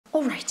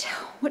All right,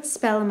 what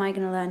spell am I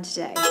going to learn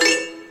today?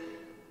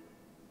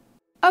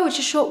 Oh, it's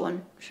a short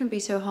one. Shouldn't be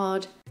so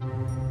hard.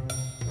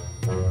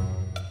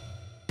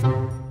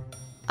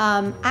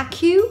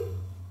 Aku?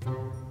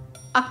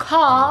 A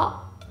car?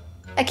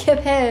 A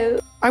capo?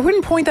 I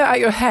wouldn't point that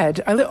at your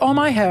head. I lit all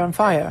my hair on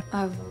fire.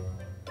 Oh.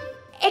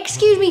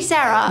 Excuse me,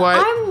 Sarah.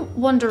 What? I'm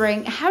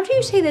wondering, how do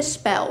you say this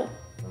spell?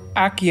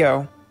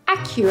 Accio.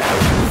 Accio.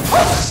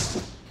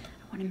 Oh!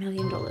 I want $1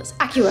 million.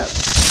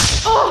 Accio.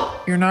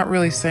 Oh! You're not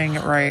really saying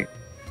it right.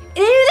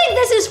 Do you think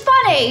this is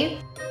funny?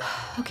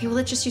 Okay, well,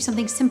 let's just do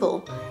something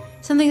simple.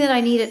 Something that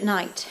I need at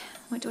night.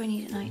 What do I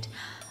need at night?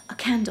 A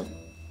candle.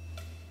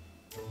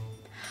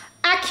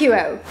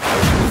 Accio.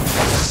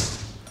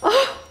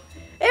 Oh,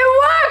 it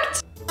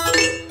worked!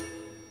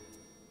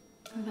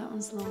 Oh, that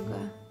one's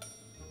longer.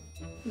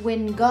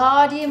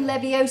 Wingardium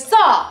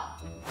Leviosa.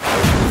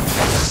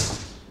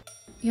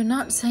 You're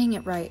not saying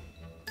it right.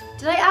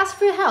 Did I ask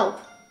for your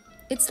help?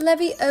 It's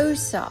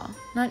Leviosa,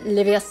 not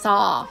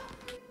Leviosa.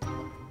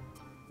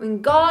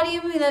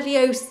 Wingardium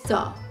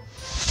Leviosa.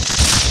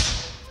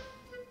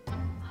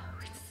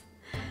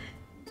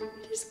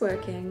 It is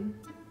working.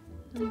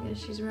 I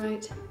guess she's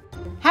right.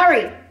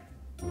 Harry!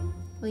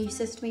 Will you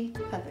assist me?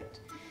 Perfect.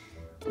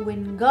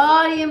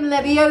 Wingardium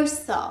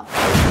Leviosa.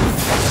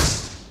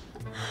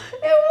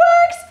 It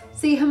works!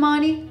 See,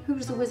 Hermione,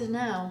 who's the wizard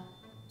now?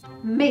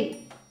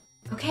 Me.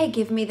 Okay,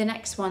 give me the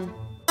next one.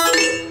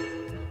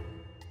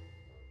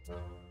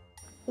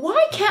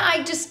 Why can't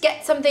I just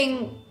get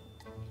something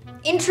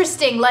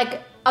interesting,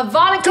 like a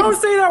Varnica? Don't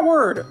say that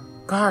word!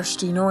 Gosh,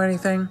 do you know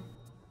anything?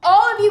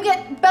 All of you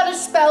get better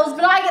spells,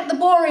 but I get the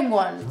boring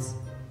ones.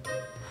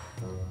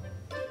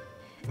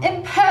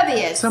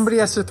 Impervious. Somebody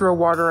has to throw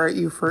water at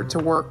you for it to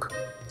work.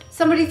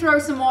 Somebody throw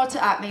some water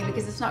at me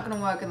because it's not going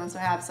to work unless I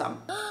have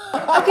some.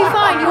 Okay,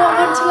 fine. You want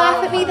one to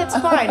laugh at me? That's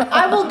fine.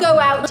 I will go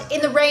out in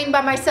the rain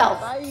by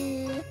myself.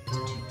 Bye.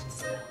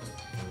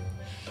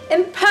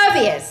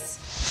 Impervious.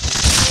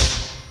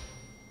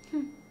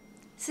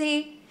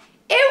 See?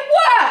 It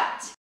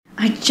worked!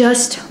 I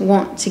just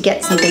want to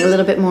get something a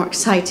little bit more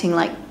exciting,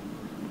 like...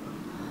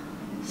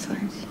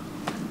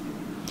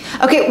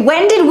 Okay,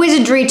 when did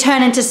wizardry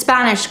turn into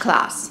Spanish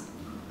class?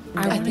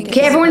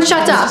 Okay, everyone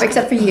shut up,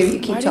 except for you. You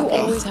keep talking. Why do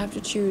you always have to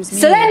choose me?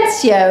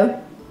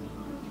 Silencio!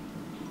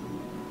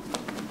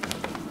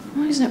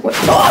 Why isn't it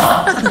working?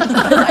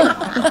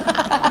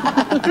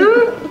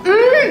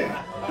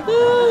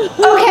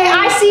 Okay,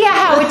 I see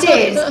how it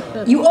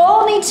is. You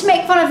all need to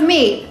make fun of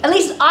me. At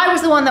least I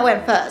was the one that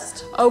went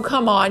first. Oh,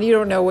 come on. You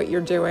don't know what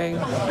you're doing.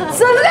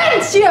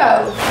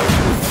 Silencio!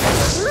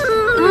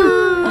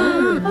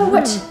 Oh,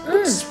 what's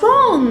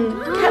wrong?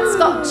 Cat's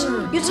got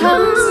your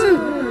tongues.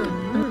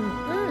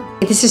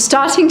 This is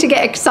starting to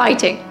get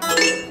exciting.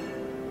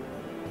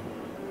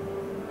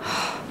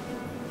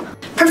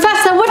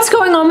 Professor, what's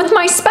going on with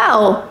my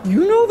spell?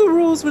 You know the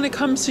rules when it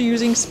comes to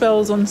using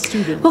spells on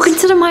students. Well,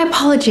 consider my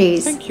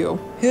apologies. Thank you.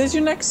 Here's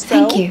your next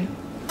spell. Thank you.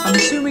 I'm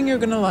assuming you're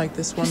gonna like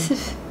this one.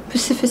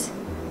 Pacific.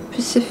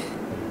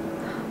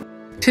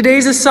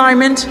 Today's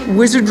assignment,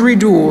 Wizardry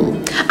Duel.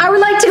 I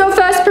would like to go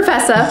first,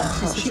 Professor.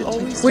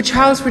 Which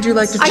house would you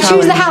like to challenge? I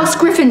choose the house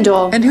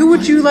Gryffindor. And who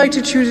would you like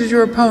to choose as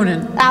your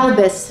opponent?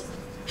 Albus.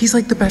 He's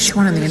like the best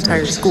one in the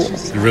entire school.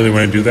 You really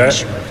want to do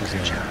that?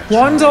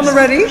 Wands on the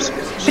ready?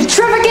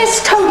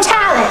 Petrificus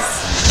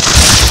Totalis.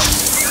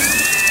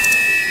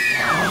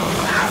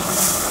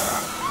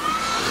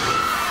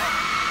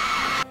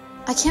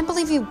 I can't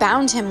believe you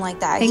bound him like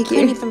that. Thank he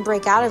you. couldn't even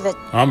break out of it.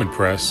 I'm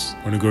impressed.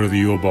 Want to go to the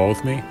Yule Ball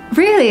with me?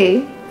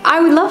 Really? I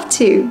would love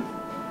to.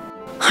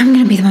 I'm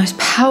gonna be the most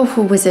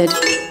powerful wizard.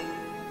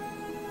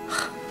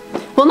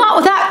 Well, not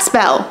with that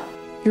spell.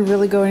 You're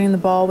really going in the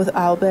ball with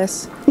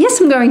Albus?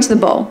 Yes, I'm going to the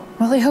ball.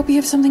 Well, I hope you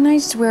have something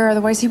nice to wear,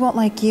 otherwise he won't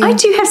like you. I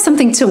do have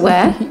something to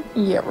wear.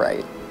 Yeah,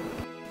 right.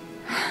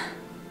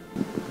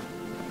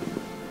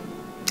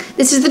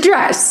 This is the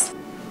dress.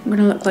 I'm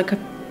gonna look like a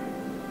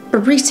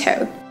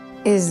burrito.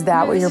 Is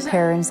that what your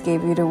parents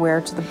gave you to wear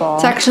to the ball?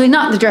 It's actually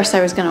not the dress I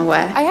was gonna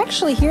wear. I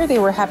actually hear they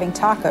were having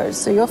tacos,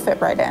 so you'll fit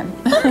right in.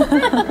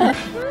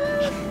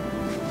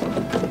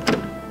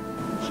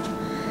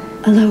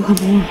 Aloha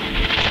more.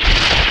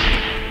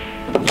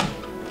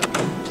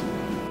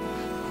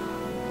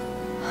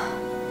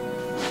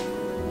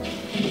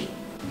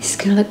 This is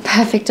gonna look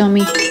perfect on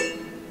me.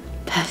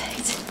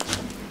 Perfect.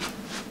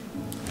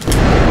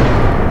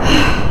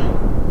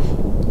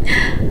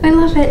 I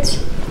love it.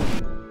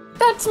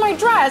 That's my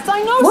dress!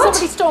 I know What?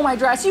 somebody stole my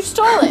dress! You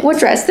stole it! What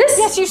dress? This?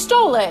 Yes, you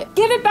stole it!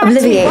 Give it back to me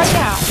Alleviate. right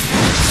now!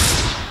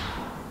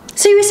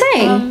 So you were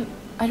saying?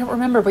 I don't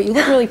remember, but you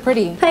look really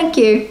pretty. Thank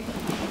you.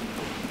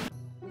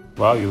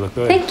 Wow, you look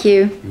good. Thank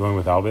you. You going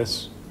with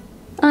Albus?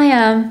 I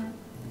am.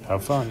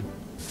 Have fun.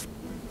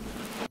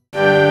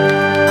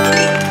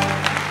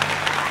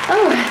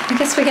 Oh, I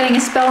guess we're getting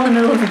a spell in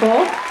the middle of the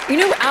ball. You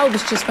know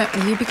Albus just went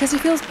with you because he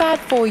feels bad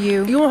for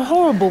you. You're a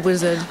horrible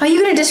wizard. Are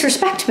you gonna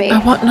disrespect me? I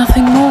want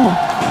nothing more.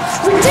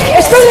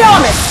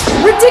 Ridiculous!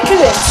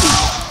 Ridiculous!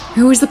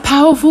 Who is the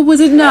powerful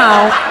wizard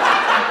now?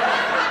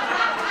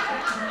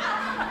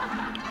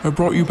 I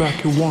brought you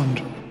back your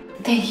wand.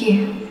 Thank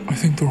you. I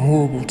think they're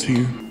horrible to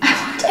you.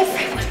 I want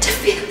everyone to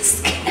feel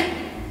scared.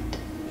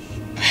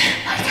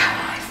 Like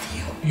how I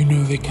feel. You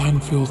know they can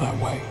feel that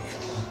way.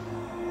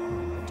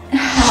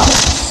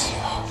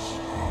 How?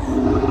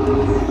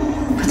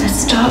 But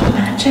that's dark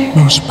magic.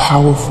 Most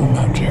powerful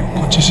magic.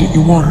 What is it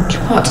you want?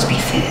 What to be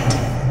feared.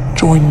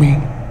 Join me.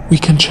 We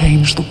can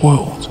change the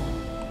world.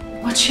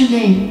 What's your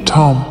name?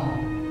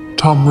 Tom.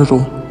 Tom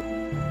Riddle.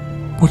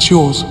 What's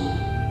yours?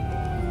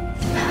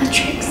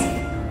 Bellatrix.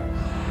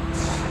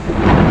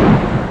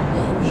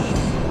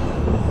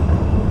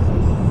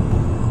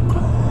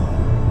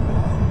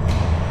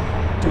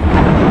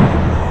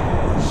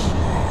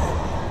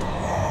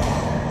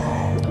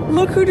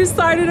 Look who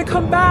decided to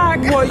come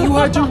back. What, you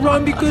had to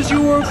run because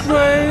you were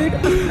afraid?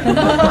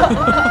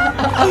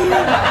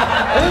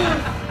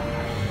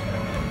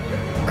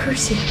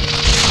 Crucia.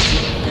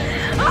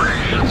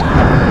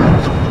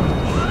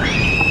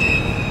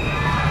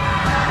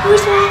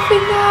 Who's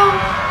laughing now?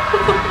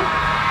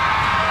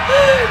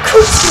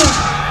 Crucia.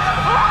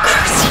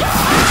 Crucia.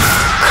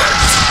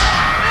 Crucia.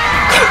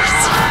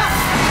 Crucia.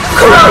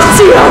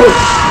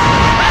 Crucia.